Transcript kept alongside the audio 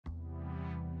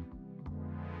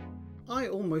I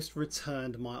almost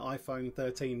returned my iPhone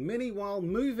 13 mini while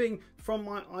moving from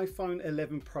my iPhone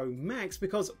 11 Pro Max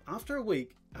because after a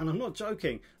week, and I'm not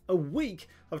joking, a week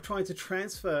of trying to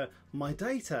transfer my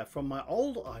data from my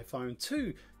old iPhone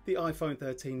to the iPhone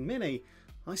 13 mini,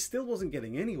 I still wasn't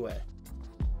getting anywhere.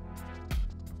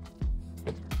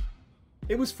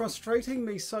 It was frustrating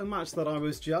me so much that I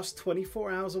was just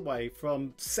 24 hours away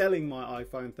from selling my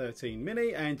iPhone 13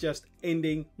 mini and just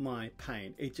ending my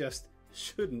pain. It just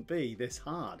shouldn't be this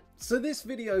hard. So this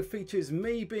video features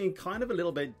me being kind of a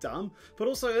little bit dumb, but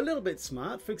also a little bit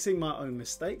smart, fixing my own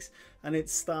mistakes, and it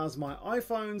stars my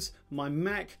iPhones, my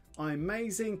Mac,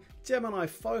 iMazing, Gemini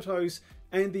Photos,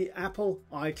 and the Apple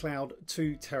iCloud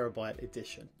 2TB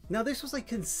edition. Now this was a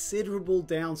considerable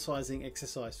downsizing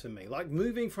exercise for me, like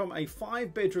moving from a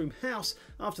 5-bedroom house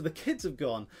after the kids have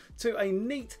gone to a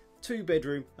neat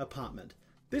 2-bedroom apartment.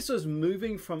 This was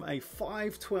moving from a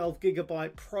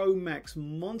 512GB Pro Max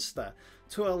monster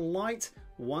to a light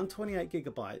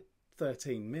 128GB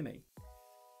 13 mini.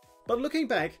 But looking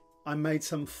back, I made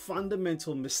some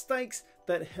fundamental mistakes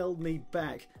that held me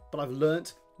back, but I've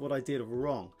learnt what I did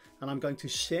wrong, and I'm going to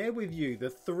share with you the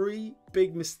 3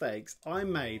 big mistakes I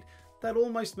made that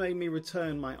almost made me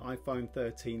return my iPhone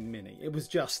 13 mini. It was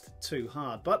just too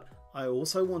hard, but I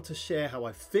also want to share how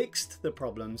I fixed the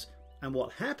problems and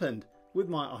what happened with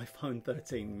my iPhone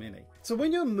 13 mini. So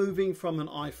when you're moving from an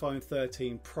iPhone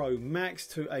 13 Pro Max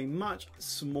to a much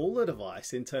smaller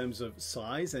device in terms of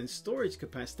size and storage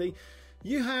capacity,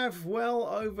 you have well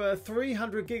over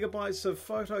 300GB of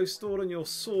photos stored on your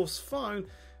source phone.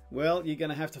 Well, you're going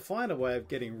to have to find a way of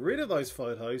getting rid of those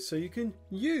photos so you can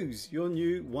use your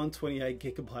new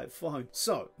 128GB phone.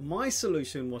 So my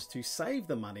solution was to save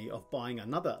the money of buying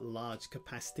another large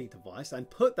capacity device and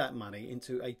put that money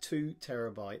into a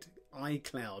 2TB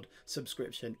iCloud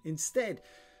subscription instead.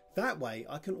 That way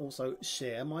I can also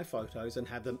share my photos and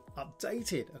have them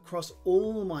updated across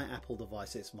all my Apple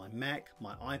devices, my Mac,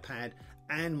 my iPad,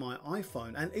 and my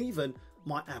iPhone, and even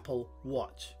my Apple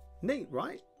Watch. Neat,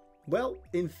 right? Well,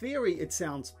 in theory it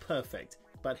sounds perfect,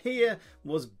 but here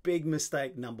was big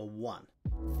mistake number 1.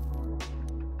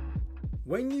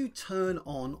 When you turn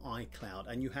on iCloud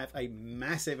and you have a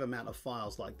massive amount of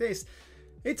files like this,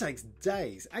 it takes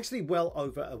days, actually well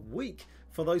over a week,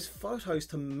 for those photos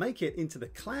to make it into the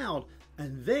cloud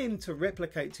and then to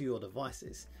replicate to your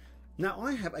devices. Now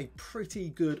I have a pretty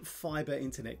good fiber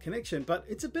internet connection, but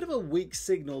it's a bit of a weak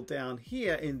signal down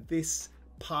here in this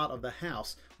part of the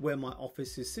house where my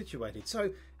office is situated.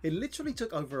 So it literally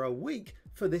took over a week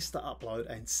for this to upload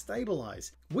and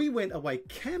stabilize. We went away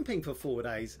camping for 4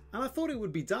 days and I thought it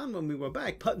would be done when we were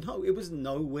back, but no, it was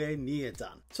nowhere near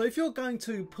done. So if you're going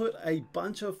to put a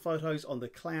bunch of photos on the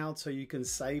cloud so you can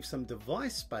save some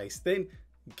device space, then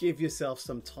give yourself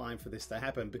some time for this to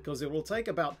happen, because it will take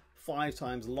about 5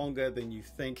 times longer than you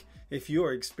think if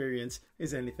your experience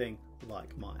is anything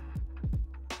like mine.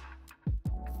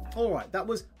 Alright, that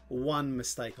was one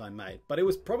mistake I made, but it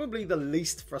was probably the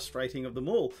least frustrating of them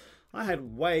all. I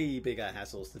had way bigger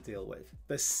hassles to deal with.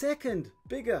 The second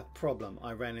bigger problem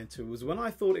I ran into was when I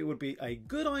thought it would be a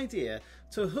good idea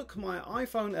to hook my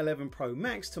iPhone 11 Pro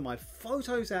Max to my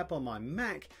Photos app on my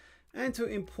Mac and to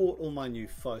import all my new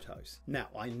photos. Now,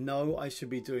 I know I should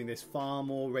be doing this far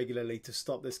more regularly to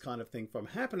stop this kind of thing from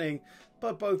happening,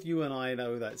 but both you and I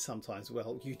know that sometimes,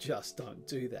 well, you just don't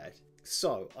do that.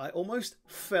 So I almost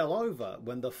fell over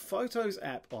when the Photos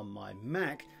app on my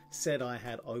Mac said I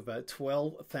had over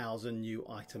 12,000 new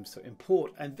items to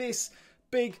import, and this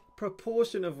big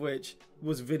proportion of which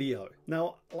was video.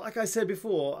 Now, like I said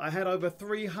before, I had over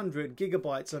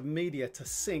 300GB of media to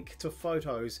sync to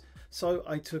Photos, so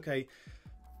I took a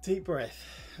deep breath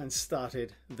and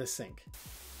started the sync.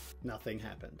 Nothing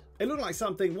happened. It looked like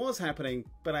something was happening,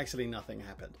 but actually nothing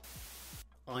happened.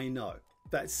 I know.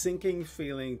 That sinking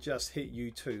feeling just hit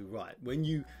you too, right? When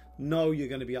you know you're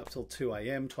going to be up till 2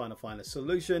 AM trying to find a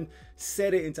solution,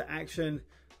 set it into action,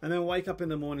 and then wake up in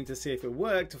the morning to see if it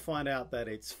worked to find out that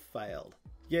it's failed.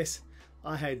 Yes,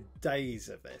 I had days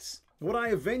of this. What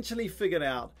I eventually figured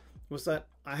out was that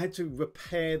I had to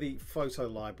repair the photo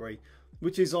library,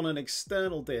 which is on an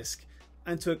external disk,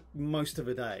 and took most of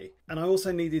a day. And I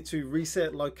also needed to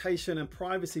reset location and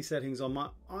privacy settings on my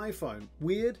iPhone.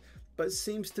 Weird, but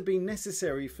seems to be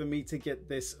necessary for me to get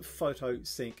this photo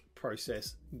sync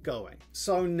process going.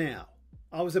 So now,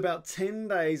 I was about 10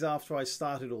 days after I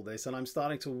started all this, and I'm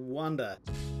starting to wonder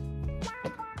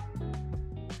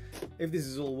if this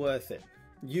is all worth it.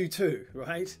 You too,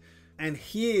 right? And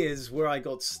here's where I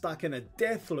got stuck in a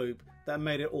death loop that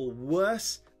made it all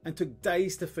worse and took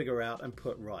days to figure out and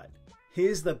put right.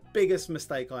 Here's the biggest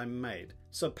mistake I made.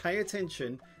 So pay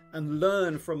attention and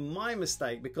learn from my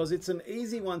mistake, because it's an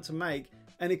easy one to make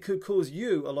and it could cause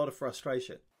you a lot of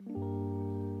frustration.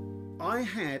 I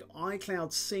had iCloud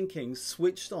syncing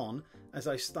switched on as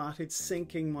I started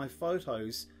syncing my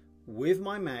photos with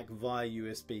my Mac via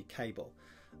USB cable.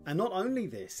 And not only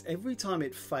this, every time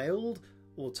it failed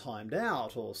or timed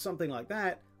out or something like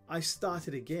that, I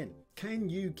started again. Can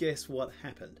you guess what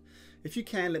happened? If you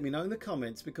can, let me know in the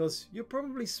comments, because you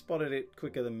probably spotted it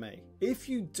quicker than me. If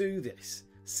you do this,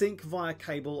 sync via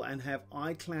cable and have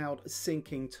iCloud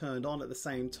syncing turned on at the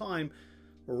same time,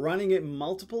 running it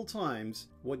multiple times,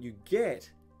 what you get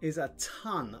is a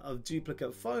ton of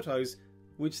duplicate photos,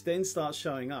 which then start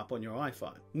showing up on your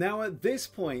iPhone. Now at this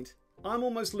point, I'm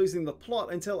almost losing the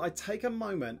plot until I take a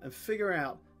moment and figure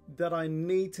out that I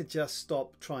need to just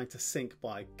stop trying to sync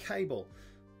by cable,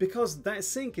 because that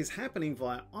sync is happening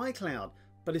via iCloud,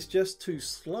 but it's just too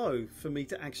slow for me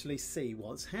to actually see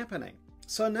what's happening.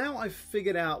 So now I've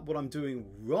figured out what I'm doing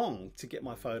wrong to get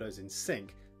my photos in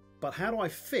sync, but how do I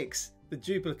fix the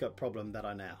duplicate problem that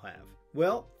I now have?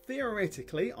 Well,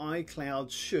 theoretically,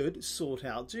 iCloud should sort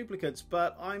out duplicates,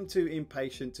 but I'm too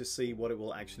impatient to see what it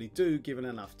will actually do given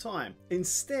enough time.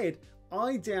 Instead,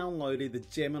 I downloaded the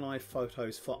Gemini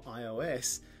Photos for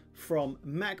iOS from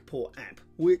MacPort app,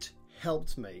 which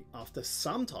helped me, after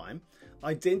some time,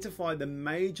 identify the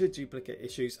major duplicate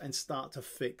issues and start to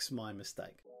fix my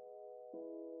mistake.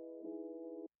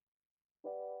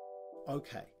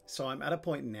 Okay, so I'm at a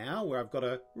point now where I've got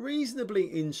a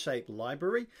reasonably in-shape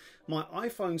library. My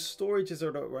iPhone storage is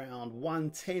at around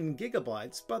 110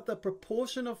 gigabytes, but the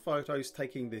proportion of photos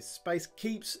taking this space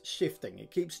keeps shifting,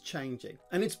 it keeps changing.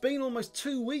 And it's been almost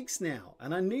 2 weeks now,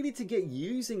 and I needed to get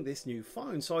using this new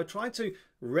phone, so I tried to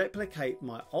replicate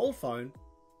my old phone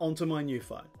onto my new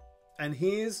phone. And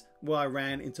here's where I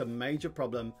ran into major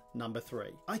problem number 3.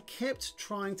 I kept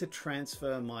trying to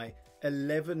transfer my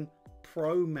 11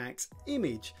 Pro Max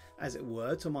image, as it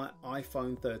were, to my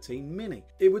iPhone 13 mini.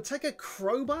 It would take a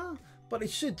crowbar, but it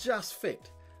should just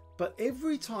fit. But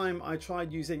every time I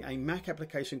tried using a Mac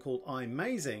application called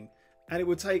iMazing, and it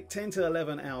would take 10 to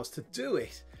 11 hours to do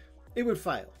it, it would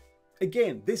fail.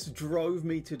 Again, this drove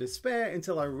me to despair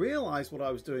until I realized what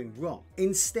I was doing wrong.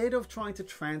 Instead of trying to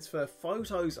transfer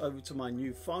photos over to my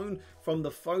new phone from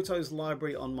the photos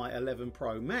library on my 11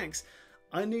 Pro Max,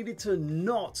 I needed to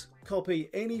not copy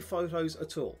any photos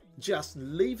at all. Just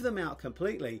leave them out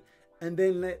completely and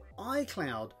then let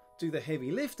iCloud do the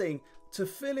heavy lifting to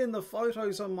fill in the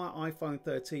photos on my iPhone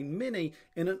 13 mini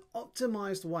in an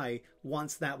optimized way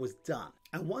once that was done.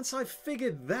 And once I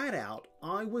figured that out,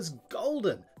 I was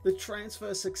golden. The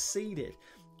transfer succeeded.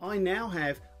 I now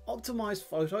have optimized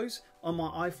photos on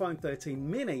my iPhone 13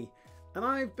 mini, and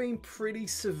I've been pretty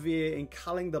severe in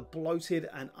culling the bloated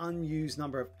and unused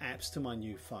number of apps to my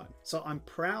new phone. So I'm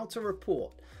proud to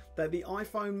report that the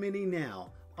iPhone mini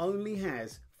now only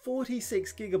has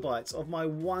 46 gigabytes of my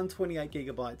 128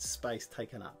 gigabytes space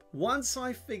taken up. Once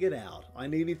I figured out I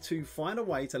needed to find a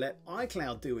way to let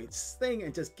iCloud do its thing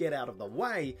and just get out of the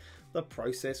way, the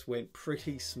process went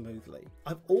pretty smoothly.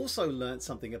 I've also learned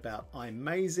something about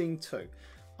iMazing too.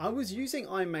 I was using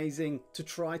iMazing to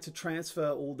try to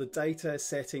transfer all the data,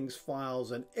 settings,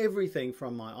 files and everything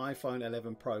from my iPhone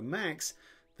 11 Pro Max,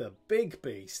 the big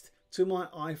beast, to my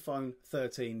iPhone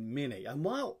 13 mini. And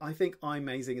while I think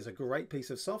iMazing is a great piece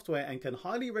of software and can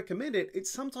highly recommend it, it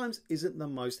sometimes isn't the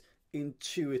most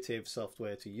intuitive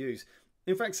software to use.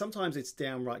 In fact, sometimes it's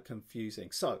downright confusing.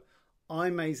 So,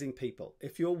 iMazing people,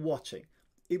 if you're watching,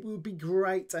 it would be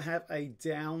great to have a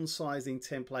downsizing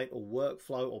template or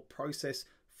workflow or process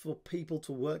for people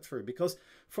to work through, because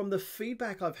from the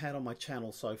feedback I've had on my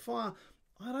channel so far,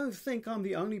 I don't think I'm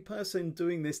the only person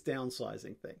doing this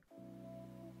downsizing thing.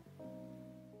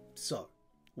 So,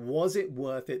 was it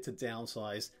worth it to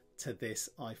downsize to this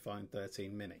iPhone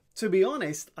 13 mini? To be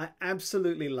honest, I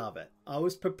absolutely love it. I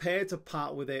was prepared to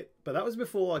part with it, but that was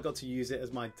before I got to use it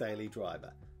as my daily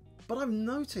driver. But I've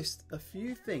noticed a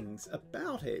few things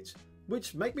about it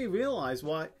which make me realize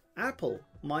why Apple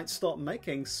might stop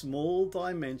making small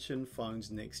dimension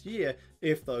phones next year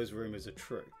if those rumors are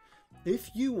true.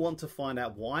 If you want to find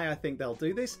out why I think they'll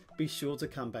do this, be sure to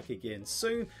come back again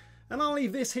soon, and I'll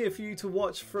leave this here for you to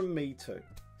watch from me too.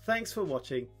 Thanks for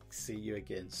watching. See you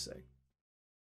again soon.